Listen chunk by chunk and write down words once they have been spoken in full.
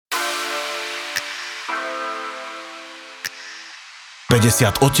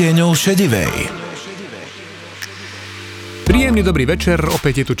50 odtieňov šedivej. Príjemný dobrý večer,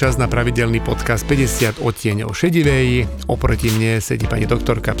 opäť je tu čas na pravidelný podcast 50 odtieňov šedivej. Oproti mne sedí pani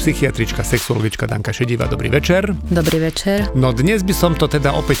doktorka, psychiatrička, sexuologička Danka Šedivá. Dobrý večer. Dobrý večer. No dnes by som to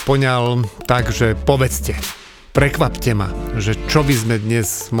teda opäť poňal tak, že povedzte, prekvapte ma, že čo by sme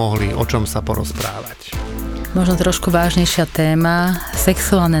dnes mohli, o čom sa porozprávať. Možno trošku vážnejšia téma,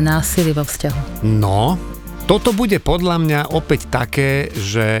 sexuálne násilie vo vzťahu. No, toto bude podľa mňa opäť také,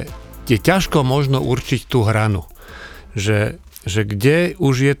 že je ťažko možno určiť tú hranu. Že kde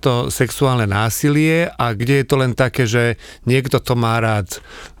už je to sexuálne násilie a kde je to len také, že niekto to má rád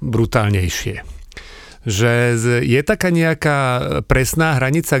brutálnejšie. Že je taká nejaká presná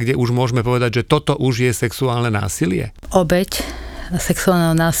hranica, kde už môžeme povedať, že toto už je sexuálne násilie? Obeť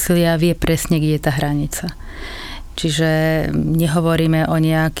sexuálneho násilia vie presne, kde je tá hranica. Čiže nehovoríme o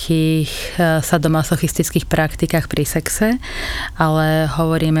nejakých sadomasochistických praktikách pri sexe, ale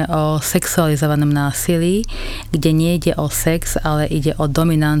hovoríme o sexualizovanom násilí, kde nejde o sex, ale ide o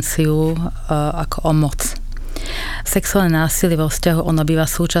dominanciu ako o moc. Sexuálne násilie vo vzťahu, ono býva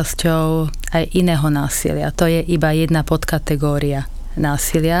súčasťou aj iného násilia. To je iba jedna podkategória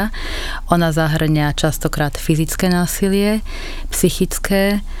násilia. Ona zahŕňa častokrát fyzické násilie,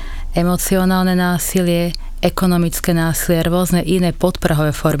 psychické, emocionálne násilie, ekonomické násilie, rôzne iné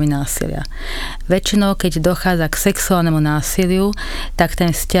podprahové formy násilia. Väčšinou, keď dochádza k sexuálnemu násiliu, tak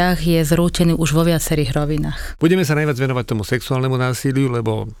ten vzťah je zrútený už vo viacerých rovinách. Budeme sa najviac venovať tomu sexuálnemu násiliu,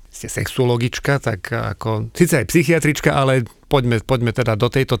 lebo ste sexuologička, tak ako síce aj psychiatrička, ale poďme teda do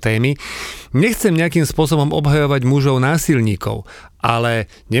tejto témy. Nechcem nejakým spôsobom obhajovať mužov násilníkov,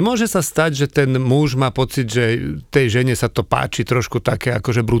 ale nemôže sa stať, že ten muž má pocit, že tej žene sa to páči trošku také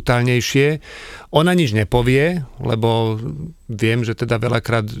akože brutálnejšie. Ona nič nepovie, lebo viem, že teda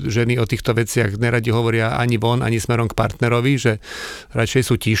veľakrát ženy o týchto veciach neradi hovoria ani von, ani smerom k partnerovi, že radšej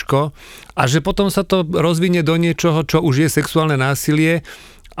sú tíško. A že potom sa to rozvinie do niečoho, čo už je sexuálne násilie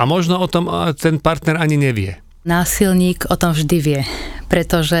a možno o tom ten partner ani nevie. Násilník o tom vždy vie,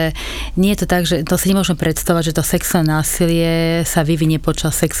 pretože nie je to tak, že to si nemôžeme predstavovať, že to sexuálne násilie sa vyvinie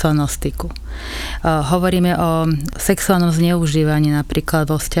počas sexuálneho styku. Hovoríme o sexuálnom zneužívaní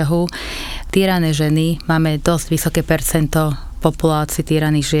napríklad vo vzťahu. Týrané ženy, máme dosť vysoké percento populácii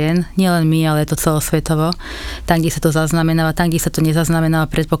týraných žien, nielen my, ale je to celosvetovo. Tam, kde sa to zaznamenáva, tam, kde sa to nezaznamenáva,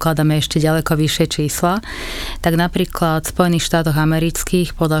 predpokladáme ešte ďaleko vyššie čísla. Tak napríklad v Spojených štátoch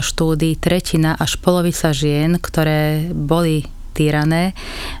amerických podľa štúdií tretina až polovica žien, ktoré boli týrané,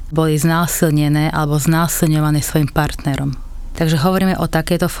 boli znásilnené alebo znásilňované svojim partnerom. Takže hovoríme o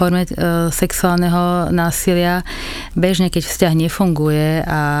takejto forme sexuálneho násilia. Bežne, keď vzťah nefunguje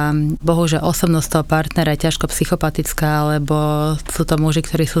a bohužiaľ osobnosť toho partnera je ťažko psychopatická, alebo sú to muži,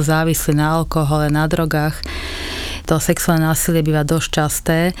 ktorí sú závislí na alkohole, na drogách, to sexuálne násilie býva dosť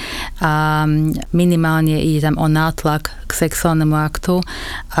časté a minimálne ide tam o nátlak k sexuálnemu aktu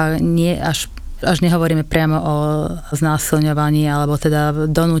a nie až nehovoríme priamo o znásilňovaní alebo teda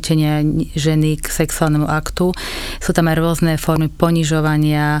donútenia ženy k sexuálnemu aktu. Sú tam aj rôzne formy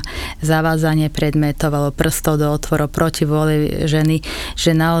ponižovania, zavádzanie predmetov alebo prstov do otvorov proti vôli ženy,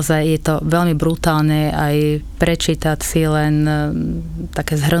 že naozaj je to veľmi brutálne aj prečítať si len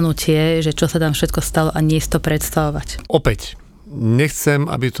také zhrnutie, že čo sa tam všetko stalo a nie si to predstavovať. Opäť. Nechcem,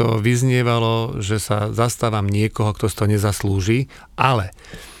 aby to vyznievalo, že sa zastávam niekoho, kto si to nezaslúži, ale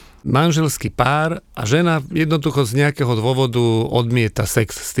manželský pár a žena jednoducho z nejakého dôvodu odmieta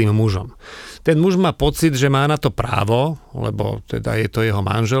sex s tým mužom. Ten muž má pocit, že má na to právo, lebo teda je to jeho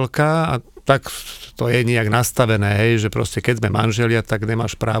manželka a tak to je nejak nastavené, hej, že proste keď sme manželia, tak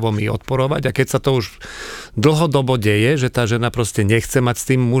nemáš právo mi odporovať a keď sa to už dlhodobo deje, že tá žena proste nechce mať s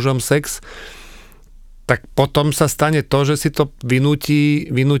tým mužom sex, tak potom sa stane to, že si to vynúti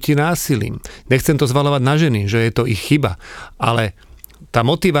násilím. Nechcem to zvaľovať na ženy, že je to ich chyba, ale tá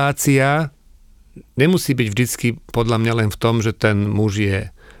motivácia nemusí byť vždycky podľa mňa len v tom, že ten muž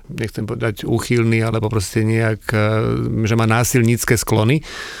je, nechcem povedať úchylný, alebo proste nejak, že má násilnícke sklony,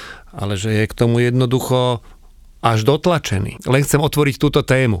 ale že je k tomu jednoducho až dotlačený. Len chcem otvoriť túto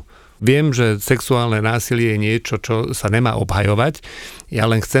tému. Viem, že sexuálne násilie je niečo, čo sa nemá obhajovať. Ja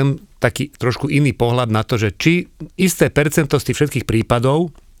len chcem taký trošku iný pohľad na to, že či isté percento z tých všetkých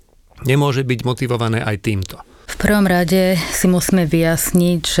prípadov nemôže byť motivované aj týmto. V prvom rade si musíme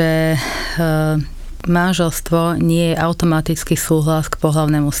vyjasniť, že manželstvo nie je automatický súhlas k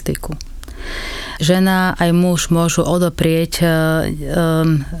pohlavnému styku. Žena aj muž môžu odoprieť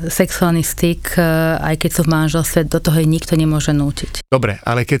sexuálny styk, aj keď sú v manželstve, do toho nikto nemôže nútiť. Dobre,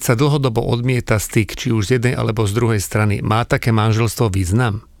 ale keď sa dlhodobo odmieta styk, či už z jednej alebo z druhej strany, má také manželstvo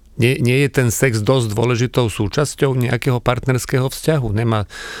význam? Nie je ten sex dosť dôležitou súčasťou nejakého partnerského vzťahu? Nemá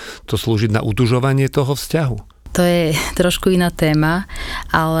to slúžiť na utužovanie toho vzťahu? To je trošku iná téma,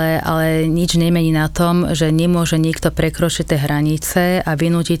 ale nič nemení na tom, že nemôže niekto prekročiť tie hranice a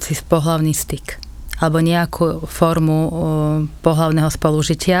vynútiť si pohlavný styk alebo nejakú formu pohlavného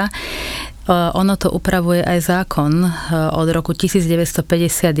spolužitia. Ono to upravuje aj zákon. Od roku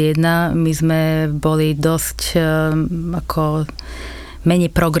 1951 my sme boli dosť ako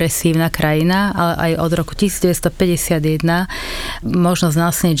menej progresívna krajina, ale aj od roku 1951 možno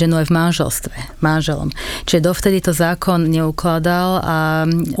znásilniť ženu aj v manželstve, manželom. Čiže dovtedy to zákon neukladal a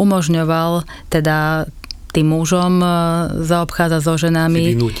umožňoval teda tým mužom zaobchádza so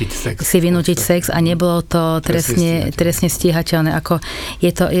ženami si vynútiť sex a nebolo to trestne stíhateľné.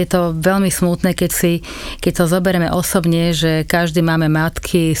 Je to veľmi smutné, keď to zoberieme osobne, že každý máme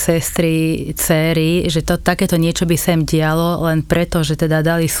matky, sestry, céry, že takéto niečo by sa im dialo len preto, že teda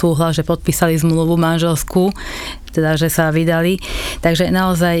dali súhlas, že podpísali zmluvu manželskú, teda, že sa vydali. Takže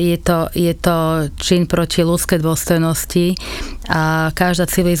naozaj je to čin proti ľudskej dôstojnosti a každá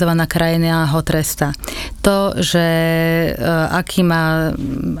civilizovaná krajina ho trestá. To, že aký má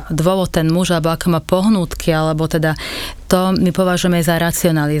dôvod ten muž, alebo aké má pohnútky, alebo teda to my považujeme za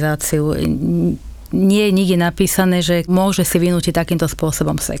racionalizáciu. Nie je nikde napísané, že môže si vynútiť takýmto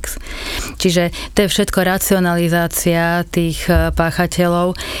spôsobom sex. Čiže to je všetko racionalizácia tých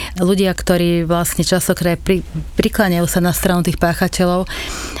páchateľov. Ľudia, ktorí vlastne častokrát prikláňajú sa na stranu tých páchateľov,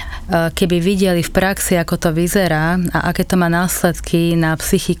 keby videli v praxi, ako to vyzerá a aké to má následky na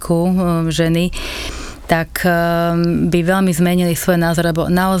psychiku ženy, tak by veľmi zmenili svoj názor,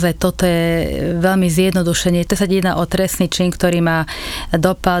 lebo naozaj toto je veľmi zjednodušenie. To sa jedná o trestný čin, ktorý má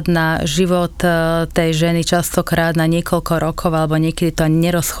dopad na život tej ženy častokrát na niekoľko rokov, alebo niekedy to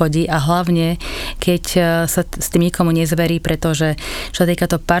nerozchodí a hlavne, keď sa s tým nikomu nezverí, pretože čo týka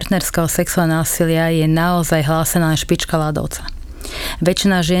to partnerského sexuálneho násilia je naozaj hlásená len špička ľadovca.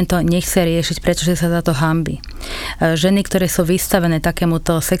 Väčšina žien to nechce riešiť, pretože sa za to hanbí. Ženy, ktoré sú vystavené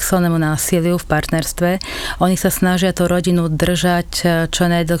takémuto sexuálnemu násiliu v partnerstve, oni sa snažia tú rodinu držať čo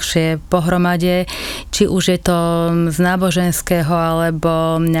najdlhšie pohromade, či už je to z náboženského,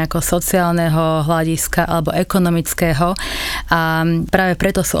 alebo nejako sociálneho hľadiska, alebo ekonomického. A práve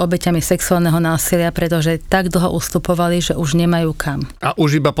preto sú obeťami sexuálneho násilia, pretože tak dlho ustupovali, že už nemajú kam. A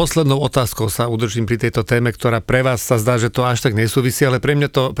už iba poslednou otázkou sa udržím pri tejto téme, ktorá pre vás sa zdá, že to až tak nesúvisí, ale pre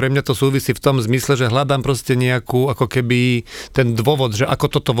mňa to súvisí v tom zmysle, že hľadám proste nejakú, ako keby ten dôvod, že ako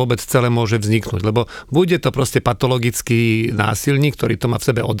toto vôbec celé môže vzniknúť. Lebo bude to proste patologický násilník, ktorý to má v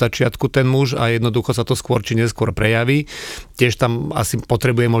sebe od začiatku ten muž a jednoducho sa to skôr či neskôr prejaví. Tiež tam asi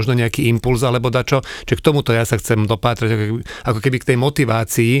potrebuje možno nejaký impuls alebo dačo. Čiže k tomuto ja sa chcem dopátrať, ako keby k tej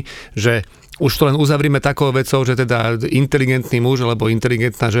motivácii, že už to len uzavrieme takou vecou, že teda inteligentný muž alebo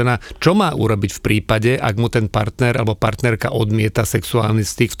inteligentná žena, čo má urobiť v prípade, ak mu ten partner alebo partnerka odmieta sexuálny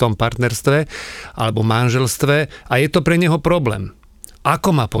styk v tom partnerstve alebo manželstve a je to pre neho problém.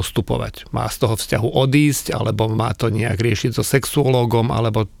 Ako má postupovať? Má z toho vzťahu odísť, alebo má to nejak riešiť so sexuológom,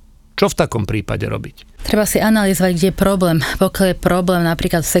 alebo čo v takom prípade robiť? Treba si analyzovať, kde je problém. Pokiaľ je problém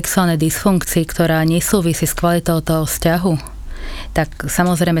napríklad v sexuálnej dysfunkcii, ktorá nesúvisí s kvalitou toho vzťahu, tak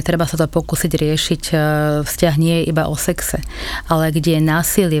samozrejme treba sa to pokúsiť riešiť. Vzťah nie je iba o sexe, ale kde je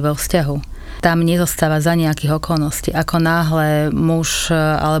násilie vo vzťahu. Tam nezostáva za nejakých okolností. Ako náhle muž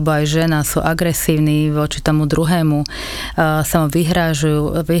alebo aj žena sú agresívni voči tomu druhému, sa mu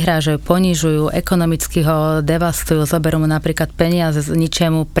vyhrážajú, ponižujú, ekonomicky ho devastujú, zoberú mu napríklad peniaze, ničia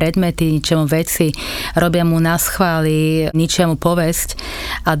mu predmety, ničia mu veci, robia mu naschvály, ničia mu povesť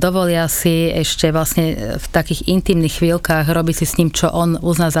a dovolia si ešte vlastne v takých intimných chvíľkach robiť si s ním, čo on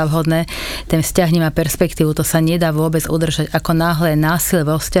uzná za vhodné, ten vzťah nemá perspektívu, to sa nedá vôbec udržať. Ako náhle je násilie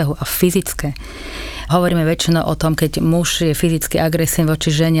vo vzťahu a fyzické. Hovoríme väčšinou o tom, keď muž je fyzicky agresívny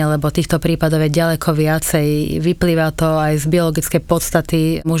voči žene, lebo týchto prípadov je ďaleko viacej. Vyplýva to aj z biologickej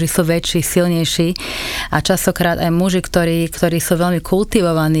podstaty. Muži sú väčší, silnejší a častokrát aj muži, ktorí sú veľmi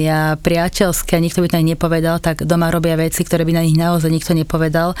kultivovaní a priateľskí a nikto by to nepovedal, tak doma robia veci, ktoré by na nich naozaj nikto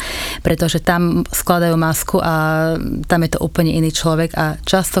nepovedal, pretože tam skladajú masku a tam je to úplne iný človek a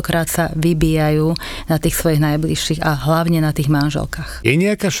častokrát sa vybíjajú na tých svojich najbližších a hlavne na tých manželkách. Je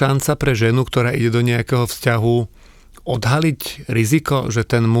nejaká šanca pre ženu, ktorá ide do nejakého vzťahu, odhaliť riziko, že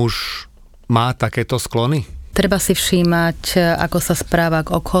ten muž má takéto sklony? Treba si všímať, ako sa správa k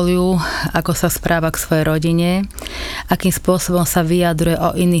okoliu, ako sa správa k svojej rodine, akým spôsobom sa vyjadruje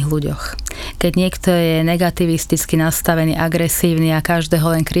o iných ľuďoch. Keď niekto je negativisticky nastavený, agresívny a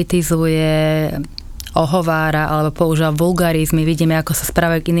každého len kritizuje, ohovára alebo používa vulgarizmy, vidíme, ako sa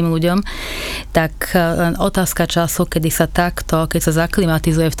správa k iným ľuďom, tak len otázka času, kedy sa takto, keď sa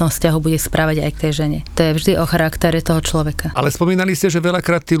zaklimatizuje v tom vzťahu, bude správať aj k tej žene. To je vždy o charaktere toho človeka. Ale spomínali ste, že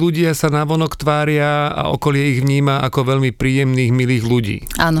veľakrát tí ľudia sa navonok tvária a okolie ich vníma ako veľmi príjemných, milých ľudí.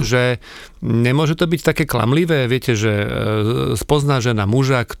 Áno. Že nemôže to byť také klamlivé, viete, že spozná žena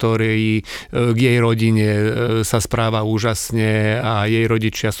muža, ktorý k jej rodine sa správa úžasne a jej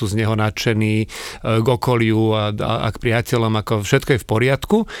rodičia sú z neho nadšení, k okoliu a k priateľom, ako všetko je v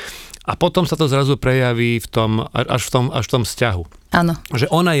poriadku. A potom sa to zrazu prejaví až v tom vzťahu. Áno. Že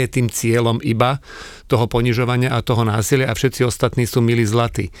ona je tým cieľom iba toho ponižovania a toho násilia a všetci ostatní sú milí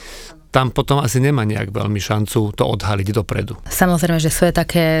zlatí. Tam potom asi nemá nejak veľmi šancu to odhaliť dopredu. Samozrejme, že sú aj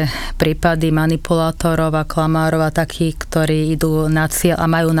také prípady manipulátorov a klamárov a takých, ktorí idú na cieľ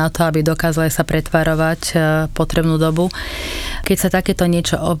a majú na to, aby dokázali sa pretvarovať potrebnú dobu. Keď sa takéto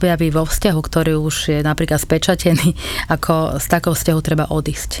niečo objaví vo vzťahu, ktorý už je napríklad spečatený, ako z takého vzťahu treba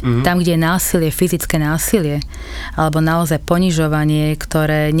odísť. Tam, kde je násilie, fyzické násilie, alebo naozaj ponižovanie,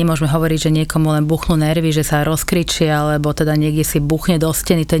 ktoré nemôžeme hovoriť, že niekomu len buchnú nervy, že sa rozkričí, alebo teda niekde si buchne do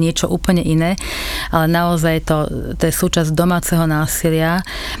steny, to je niečo úplne iné, ale naozaj to je súčasť domáceho násilia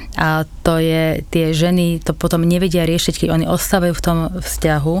a to je, tie ženy to potom nevedia riešiť, keď oni ostávajú v tom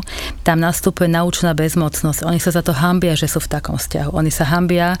vzťahu, tam nastupuje naučná bezmocnosť. Oni sa za to hanbia, že sú v takom vzťahu. Oni sa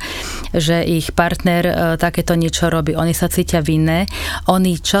hanbia, že ich partner takéto niečo robí. Oni sa cítia vinné.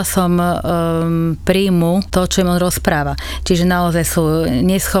 Oni časom príjmu to, čo im on rozpráva. Čiže naozaj sú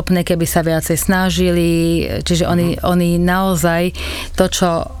neschopné, keby sa viacej snažili. Čiže oni naozaj to, čo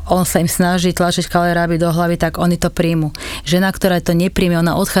on sa im snaží tlačiť kaleráby do hlavy, tak oni to príjmu. Žena, ktorá to nepríjme,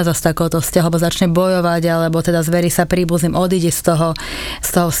 ona odchádza z takéhoto vzťahu, alebo začne bojovať, alebo teda zverí sa príbuzným, odíde z toho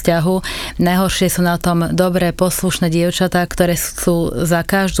vzťahu. Najhoršie sú na tom dobré, poslušné dievčatá, ktoré chcú za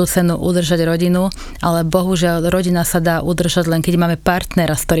každú cenu udržať rodinu, ale bohužiaľ rodina sa dá udržať len keď máme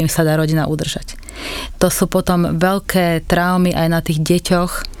partnera, s ktorým sa dá rodina udržať. To sú potom veľké traumy aj na tých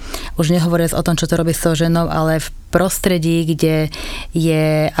deťoch, už nehovoriac o tom, čo to robí s tou ženou, ale v prostredí, kde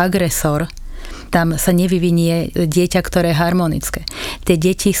je agresor, tam sa nevyvinie dieťa, ktoré je harmonické. Tie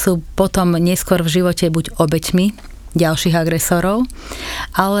deti sú potom neskôr v živote buď obeťmi ďalších agresorov,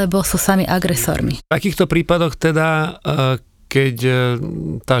 alebo sú sami agresormi. V takýchto prípadoch teda, keď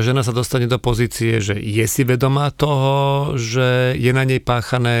tá žena sa dostane do pozície, že je si vedomá toho, že je na nej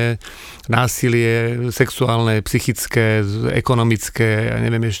páchané násilie sexuálne, psychické, ekonomické, ja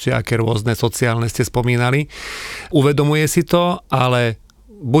neviem ešte aké rôzne sociálne ste spomínali, uvedomuje si to, ale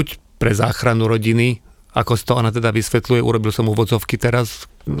buď pre záchranu rodiny, ako to ona teda vysvetľuje, urobil som úvodzovky teraz,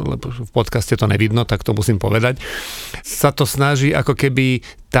 lebo v podcaste to nevidno, tak to musím povedať, sa to snaží ako keby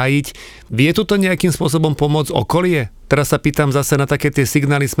tajiť. Vie tu to nejakým spôsobom pomôcť okolie? Teraz sa pýtam zase na také tie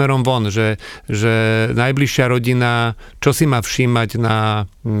signály smerom von, že najbližšia rodina, čo si má všímať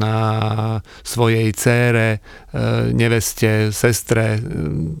na svojej dcére, neveste, sestre,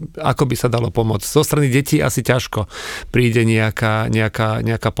 ako by sa dalo pomôcť. Zo strany detí asi ťažko príde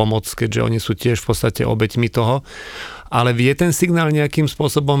nejaká pomoc, keďže oni sú tiež v podstate obeťmi toho. Ale vie ten signál nejakým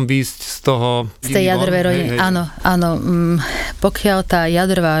spôsobom výjsť z toho... Z tej jadrovej rodiny, áno. Pokiaľ tá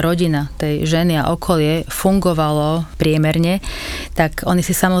jadrová rodina tej ženy a okolie fungovalo priemerne, tak oni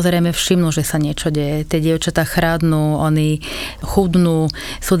si samozrejme všimnú, že sa niečo deje. Tie dievčatá chradnú, oni chudnú,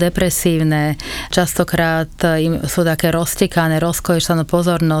 sú depresívne, častokrát im sú také roztekané, rozkoješanú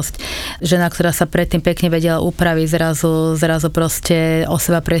pozornosť. Žena, ktorá sa predtým pekne vedela upraviť, zrazu proste o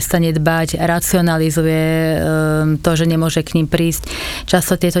seba prestane dbať, racionalizuje to, že nemôže k ním prísť.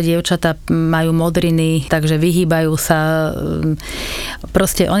 Často tieto dievčatá majú modriny, takže vyhýbajú sa.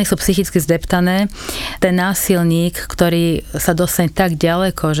 Proste oni sú psychicky zdeptané. Ten násilník, ktorý sa dostane tak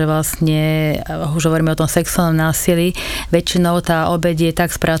ďaleko, že vlastne, už hovoríme o tom sexuálnom násilí, väčšinou tá obeť je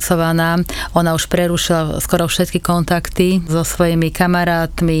tak spracovaná, ona už prerušila skoro všetky kontakty so svojimi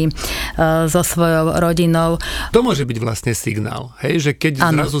kamarátmi, so svojou rodinou. To môže byť vlastne signál, hej? Že keď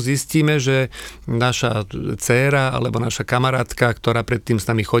zrazu zistíme, že naša dcéra alebo naša kamarátka, ktorá predtým s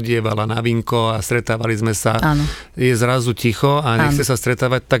nami chodievala na vínko a stretávali sme sa, je zrazu ticho a nechce sa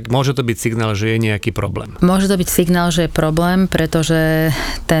stretávať, tak môže to byť signál, že je nejaký problém. Môže to byť signál, že je problém, pretože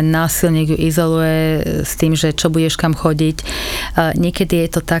ten násilník ju izoluje s tým, že čo budeš kam chodiť. Niekedy je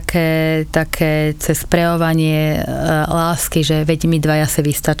to také cez prejavovanie lásky, že veď my dvaja sa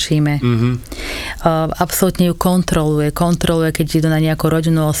vystačíme. Absolútne ju kontroluje, keď idú na nejakú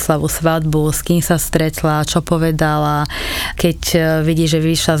rodinnú oslavu, svadbu, s kým sa stretla, čo povedala. Keď vidí, že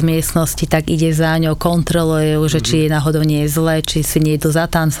vyšla z miestnosti, tak ide za ňou, kontroluje ju, že či jej náhodou nie je zle, či si nejdu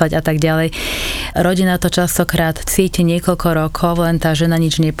zatancovať a tak ďalej. Rodina to častokrát cíti niekoľko rokov, len tá žena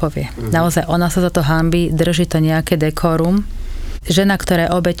nič nepovie. Naozaj, ona sa za to hanbí, drží to nejaké dekorum. Žena, ktorá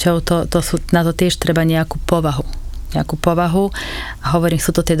je obeťou, na to tiež treba nejakú povahu. A hovorím,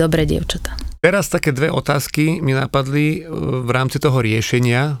 sú to tie dobré dievčatá. Teraz také dve otázky mi napadli v rámci toho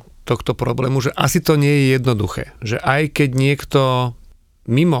riešenia tohto problému, že asi to nie je jednoduché. Že aj keď niekto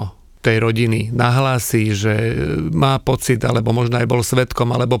mimo tej rodiny nahlási, že má pocit, alebo možno aj bol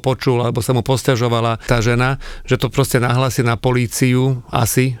svedkom, alebo počul, alebo sa mu posťažovala tá žena, že to proste nahlási na políciu,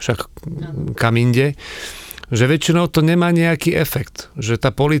 asi, však kam inde, že väčšinou to nemá nejaký efekt. Že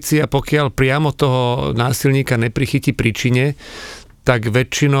tá polícia, pokiaľ priamo toho násilníka neprichytí pri čine, tak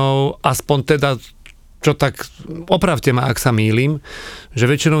väčšinou, aspoň teda, čo tak, opravte ma, ak sa mýlim, že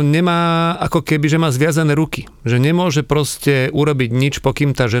väčšinou nemá, ako keby, že má zviazané ruky. Že nemôže proste urobiť nič,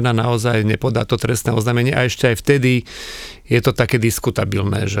 pokým tá žena naozaj nepodá to trestné oznámenie a ešte aj vtedy je to také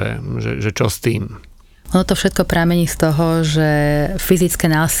diskutabilné, že čo s tým. Ono to všetko pramení z toho, že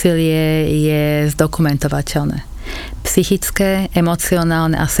fyzické násilie je zdokumentovateľné. Psychické,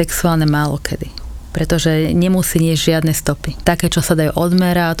 emocionálne a sexuálne málokedy. Pretože nemusí niesť žiadne stopy. Také, čo sa dajú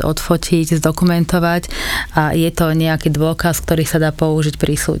odmerať, odfotiť, zdokumentovať a je to nejaký dôkaz, ktorý sa dá použiť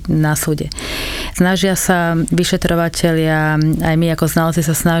na súde. Snažia sa vyšetrovatelia, aj my ako znalci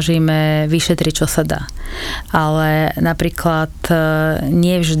sa snažíme vyšetriť, čo sa dá. Ale napríklad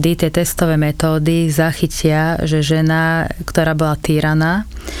nie vždy tie testové metódy zachytia, že žena, ktorá bola týraná,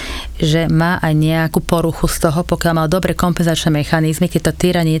 že má aj nejakú poruchu z toho, pokiaľ mal dobre kompenzačné mechanizmy, keď to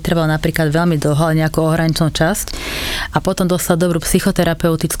týranie trvalo napríklad veľmi dlho, ale nejakú ohraničnú časť a potom dostal dobrú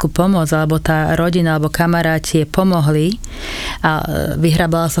psychoterapeutickú pomoc, alebo tá rodina, alebo kamaráti jej pomohli a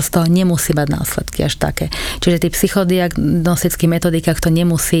vyhrabala sa z toho, nemusí mať následky až také. Čiže tých psychodiagnostických metodikách to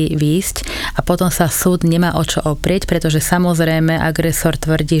nemusí výjsť a potom sa súd nemá o čo oprieť, pretože samozrejme agresor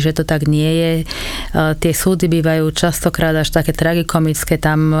tvrdí, že to tak nie je. Tie súdy bývajú častokrát až také tragikomické,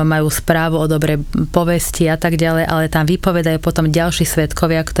 tam majú správu o dobrej povesti a tak ďalej, ale tam vypovedajú potom ďalší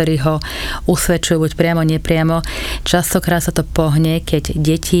svedkovia, ktorí ho usvedčujú buď priamo, nepriamo. Častokrát sa to pohne, keď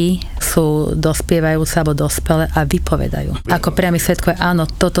deti sú dospievajúce alebo dospelé a vypovedajú. Ako priami svedkovia, áno,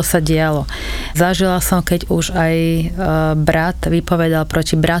 toto sa dialo. Zažila som, keď už aj brat vypovedal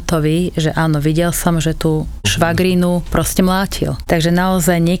proti bratovi, že áno, videl som, že tú švagrinu proste mlátil. Takže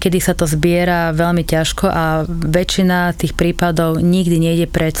naozaj niekedy sa to zbiera veľmi ťažko a väčšina tých prípadov nikdy nejde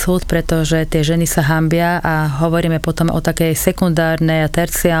pred súd, pretože tie ženy sa hanbia a hovoríme potom o takej sekundárnej a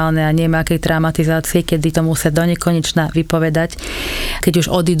terciálnej a neviem akej traumatizácii, kedy to musia do nekonečna vypovedať. Keď už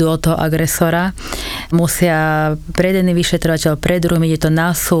odídu od toho agresora, musia pred jedným vyšetrovateľom, pred druhým, ide to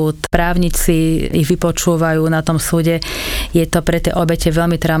na súd, právnici ich vypočúvajú na tom súde. Je to pre tie obete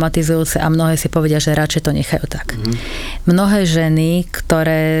veľmi traumatizujúce a mnohé si povedia, že radšej to nechajú tak. Mnohé ženy,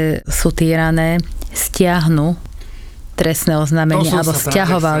 ktoré sú týrané, stiahnu trestné oznámenie alebo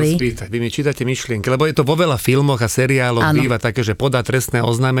sťahovali. Vy mi čítate myšlienky, lebo je to vo veľa filmoch a seriáloch býva také, že podá trestné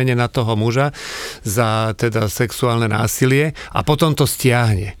oznámenie na toho muža za teda sexuálne násilie a potom to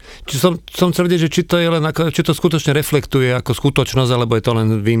stiahne. Som chcel vedieť, že či to je len či to skutočne reflektuje ako skutočnosť, alebo je to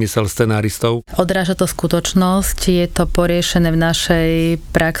len výmysel scenáristov. Odráža to skutočnosť, je to poriešené v našej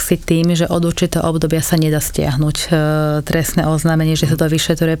praxi tým, že od určitého obdobia sa nedá stiahnuť trestné oznámenie, že sa to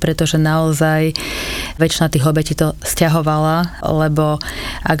vyšetruje, pretože naozaj väčšina tých obetí to stiahovala, lebo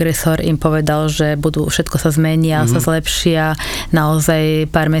agresor im povedal, že všetko sa zmenia, sa zlepšia, naozaj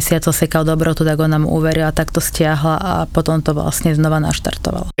pár mesiacov sekal dobrotu, tak on nám uveril a tak to stiahla a potom to vlastne znova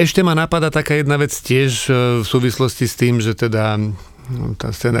naštartovalo. Ešte ma napadá taká jedna vec tiež v súvislosti s tým, že teda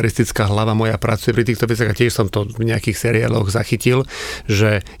tá scenaristická hlava moja pracuje pri týchto veciach a tiež som to v nejakých seriáloch zachytil,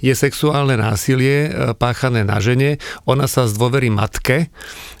 že je sexuálne násilie páchané na žene, ona sa zdôverí matke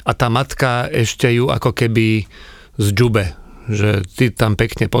a tá matka ešte ju ako keby zďube, že ty tam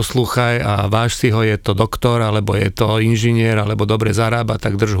pekne poslúchaj a váž si ho, je to doktor, alebo je to inžinier, alebo dobre zarába,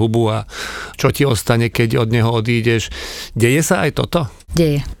 tak drž hubu a čo ti ostane, keď od neho odídeš. Deje sa aj toto?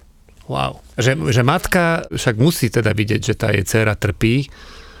 Deje. Wow. Že matka však musí teda vidieť, že tá jej dcéra trpí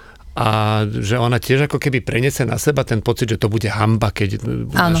a že ona tiež ako keby preniesie na seba ten pocit, že to bude hanba, keď...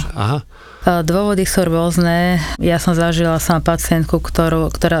 Áno. Aha. Dôvody sú rôzne. Ja som zažila sama pacientku,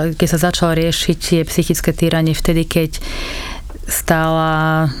 ktorá keď sa začala riešiť je psychické týranie vtedy, keď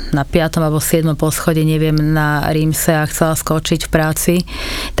stála na 5. alebo 7. poschodí, neviem, na Rímse a chcela skočiť v práci.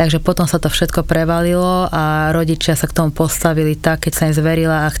 Takže potom sa to všetko prevalilo a rodičia sa k tomu postavili tak, keď sa im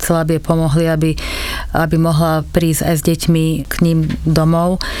zverila a chcela, aby jej pomohli, aby mohla prísť aj s deťmi k ním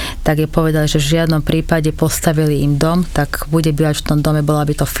domov, tak jej povedali, že v žiadnom prípade postavili im dom, tak bude bývať v tom dome, bola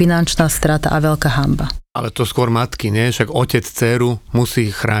by to finančná strata a veľká hanba. Ale to skôr matky, nie? Však otec dceru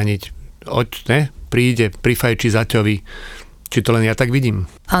musí chrániť. Príde, prifajčí zaťovi. Či to len ja tak vidím?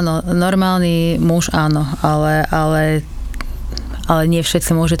 Áno, normálny muž áno, ale nie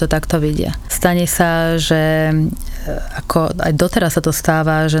všetci muži to takto vidia. Stane sa, že ako aj doteraz sa to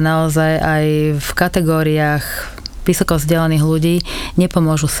stáva, že naozaj aj v kategóriách vysoko vzdelaných ľudí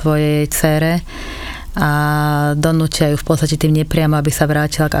nepomôžu svojej dcére a donútia ju v podstate tým nepriamo, aby sa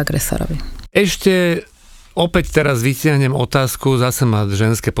vrátila k agresorovi. Ešte opäť teraz vytiahnem otázku, zase ma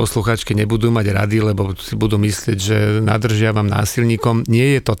ženské posluchačky nebudú mať rady, lebo si budú myslieť, že nadržiavam násilníkom.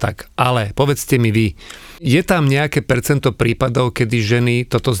 Nie je to tak. Ale povedzte mi vy, je tam nejaké percento prípadov, kedy ženy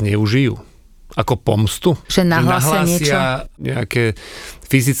toto zneužijú? Ako pomstu? Že nahlásia niečo? Nejaké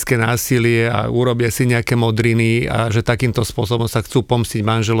fyzické násilie a urobia si nejaké modriny a že takýmto spôsobom sa chcú pomstiť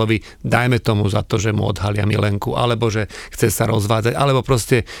manželovi, dajme tomu za to, že mu odhalia milenku, alebo že chce sa rozvádzať, alebo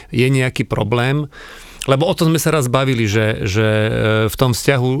proste je nejaký problém. Lebo o tom sme sa raz bavili, že v tom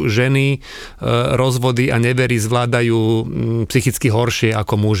vzťahu ženy rozvody a nevery zvládajú psychicky horšie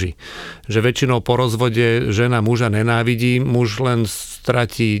ako muži. Že väčšinou po rozvode žena muža nenávidí, muž len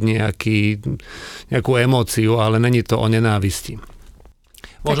stratí nejakú emóciu, ale není to o nenávisti.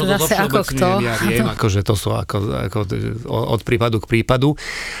 Možno to zovšeobecňujem, ja viem, akože to sú ako od prípadu k prípadu.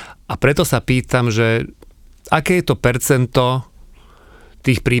 A preto sa pýtam, že aké je to percento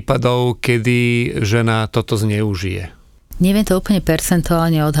tých prípadov, kedy žena toto zneužije? Neviem to úplne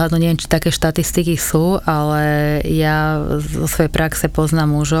percentuálne odhadnúť, neviem, či také štatistiky sú, ale ja zo svojej praxe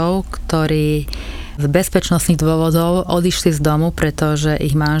poznám mužov, ktorí z bezpečnostných dôvodov odišli z domu, pretože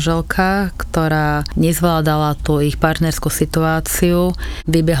ich manželka, ktorá nezvládala tú ich partnerskú situáciu,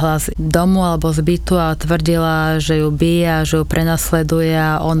 vybehla z domu alebo z bytu a tvrdila, že ju bije a že ju prenasleduje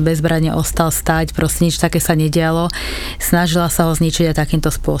a on bezbranne ostal stáť, proste nič také sa nedialo. Snažila sa ho zničiť aj takýmto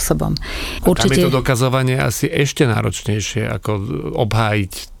spôsobom. Určite... Tam je to dokazovanie asi ešte náročnejšie, ako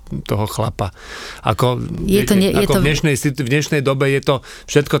obhájiť toho chlapa. V dnešnej dobe je to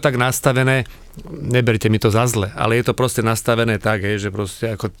všetko tak nastavené, neberte mi to za zle, ale je to proste nastavené tak, že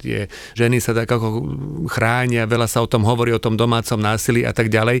proste ako tie ženy sa tak ako chránia, veľa sa o tom hovorí, o tom domácom násilí a tak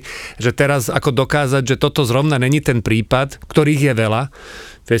ďalej, že teraz ako dokázať, že toto zrovna není ten prípad, ktorých je veľa.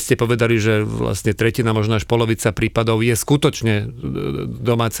 Veď ste povedali, že vlastne tretina, možno až polovica prípadov je skutočne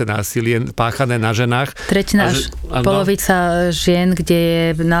domáce násilie páchané na ženách. Tretina až polovica žien, kde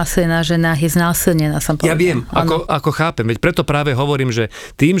je násilie na ženách, je znásilnená, som povedala. Ja viem, ako chápem. Veď preto práve hovorím, že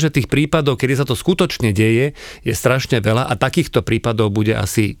tým, že tých prípadov, kedy sa to skutočne deje, je strašne veľa a takýchto prípadov bude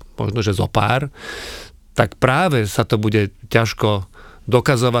asi možno, že zo pár, tak práve sa to bude ťažko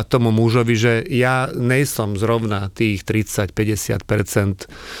dokazovať tomu mužovi, že ja nejsom zrovna tých 30-50%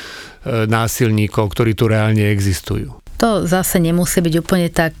 násilníkov, ktorí tu reálne existujú. To zase nemusí byť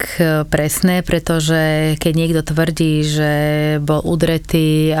úplne tak presné, pretože keď niekto tvrdí, že bol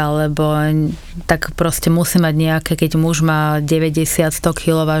udretý, alebo tak proste musí mať nejaké, keď muž má 90-100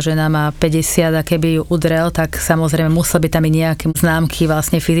 kg a žena má 50 a keby ju udrel, tak samozrejme musel by tam byť nejaké známky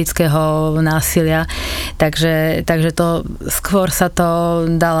vlastne fyzického násilia. Takže to skôr sa to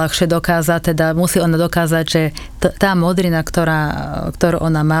dá ľahšie dokázať, teda musí ona dokázať, že tá modrina, ktorú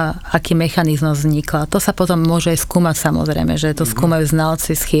ona má, aký mechanizmus vznikla. To sa potom môže aj skúmať samozrejme, že to skúmajú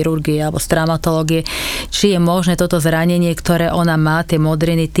znalci z chirurgie alebo z traumatológie, či je možné toto zranenie, ktoré ona má, tie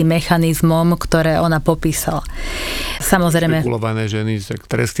modriny, tým mechanizmom, ktoré ona popísala. Samozrejme. Špekulované ženy,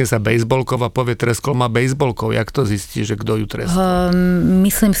 treskne sa bejsbolkou a povie, treskol ma bejsbolkou. Jak to zistí, že kto ju treskol?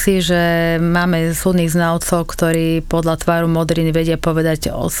 Myslím si, že máme súdnych znalcov, ktorí podľa tvaru modriny vedia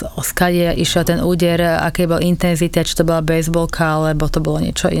povedať, o skade išiel ten úder, aké bol intenzita, či to bola bejsbolka, alebo to bolo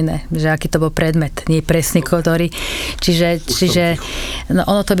niečo iné. Že aký to bol predmet, nie presný, ktorý. Čiže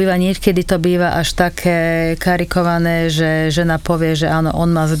ono to býva, niekedy to býva až také karikované, že žena povie, že áno,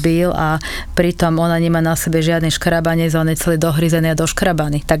 on ma zbil a pritom ona nemá na sebe žiadny škrabanec, on je celý dohryzený a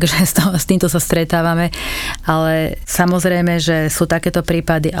doškrabaný. Takže s týmto sa stretávame. Ale samozrejme, že sú takéto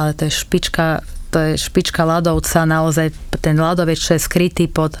prípady, ale to je špička ľadovca, naozaj ten ľadovec, čo je skrytý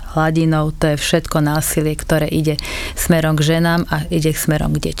pod hladinou, to je všetko násilie, ktoré ide smerom k ženám a ide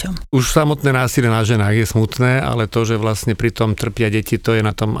smerom k deťom. Už samotné násilie na ženách je smutné, ale to, že vlastne pri tom trpia deti, to je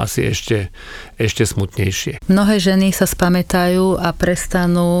na tom asi ešte smutnejšie. Mnohé ženy sa spamätajú a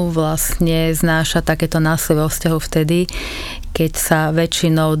prestanú vlastne znášať takéto násilie vo vzťahu vtedy, keď sa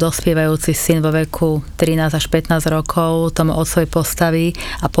väčšinou dospievajúci syn vo veku 13 až 15 rokov tomu otcovi postaví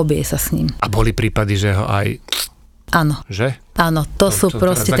a pobije sa s ním. A boli prípady, že ho aj... Áno. Že? Áno, to sú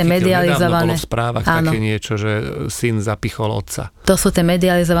proste tie medializované. Nedávno bolo v správach také niečo, že syn zapichol otca. To sú tie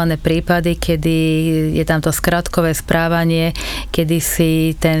medializované prípady, kedy je tam to skratkové správanie, kedy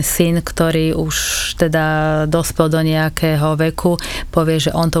si ten syn, ktorý už teda dospel do nejakého veku, povie,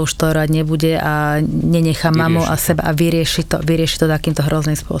 že on to už tolerovať nebude a nenechá mamu a seba a vyrieši to takýmto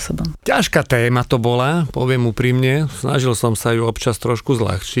hrozným spôsobom. Ťažká téma to bola, poviem úprimne. Snažil som sa ju občas trošku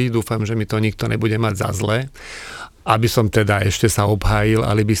zľahčiť. Dúfam, že mi to nikto nebude mať za zlé. Aby som teda ešte sa obhájil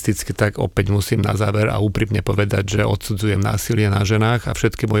alibisticky, tak opäť musím na záver a úprimne povedať, že odsudzujem násilie na ženách a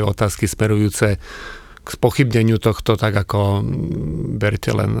všetky moje otázky smerujúce k spochybneniu tohto, tak ako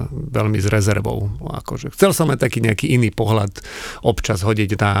berte len veľmi s rezervou. Akože chcel som mať taký nejaký iný pohľad občas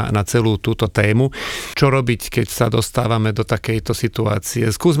hodiť na celú túto tému. Čo robiť, keď sa dostávame do takejto situácie?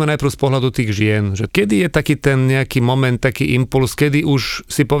 Skúsme najprv z pohľadu tých žien, že kedy je taký ten nejaký moment, taký impuls, kedy už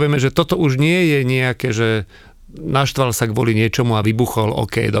si povieme, že toto už nie je nejaké, že naštval sa kvôli niečomu a vybuchol,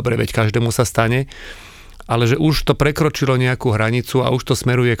 OK, dobre, veď každému sa stane, ale že už to prekročilo nejakú hranicu a už to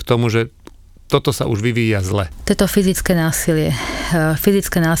smeruje k tomu, že toto sa už vyvíja zle. Toto fyzické násilie.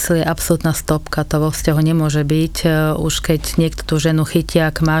 Fyzické násilie je absolútna stopka, to vo vzťahu nemôže byť. Už keď niekto tú ženu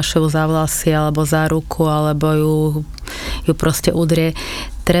chytia, kmáševu za vlasy alebo za ruku, alebo ju proste udrie,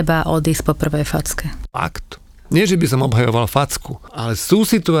 treba odísť po prvej facke. Fakt? Nie, že by som obhajoval facku, ale sú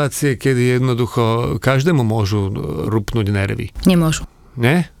situácie, kedy jednoducho každému môžu rupnúť nervy. Nemôžu.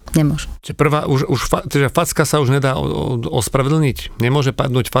 Nie? Nemôžu. Čiže facka sa už nedá ospravedlniť? Nemôže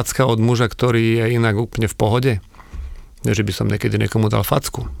padnúť facka od muža, ktorý je inak úplne v pohode? Nie, že by som niekedy niekomu dal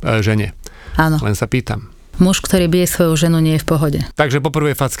facku. Žene. Áno. Len sa pýtam. Muž, ktorý bije svoju ženu, nie je v pohode. Takže po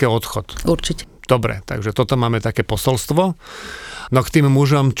prvej facke odchod. Určite. Dobre, takže toto máme také posolstvo. No k tým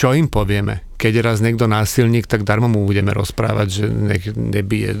mužom, čo im povieme? Keď je raz niekto násilník, tak darmo mu budeme rozprávať, že nech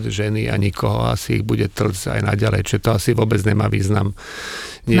nebije ženy a nikoho, asi ich bude tlcť aj naďalej, čiže to asi vôbec nemá význam.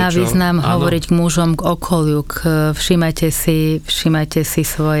 Má význam hovoriť k mužom, k okoliu, všímajte si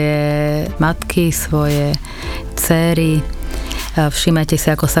svoje matky, svoje dcéry, všímajte si,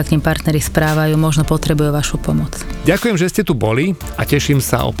 ako sa k ním partneri správajú, možno potrebujú vašu pomoc. Ďakujem, že ste tu boli a teším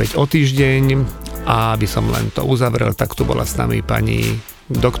sa opäť o týždeň. A aby som len to uzavrel, tak tu bola s nami pani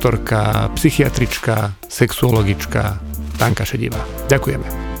doktorka, psychiatrička, sexuologička Tanka Šedivá. Ďakujeme.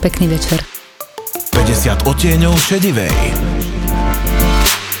 Pekný večer. 50 odtieňov šedivej.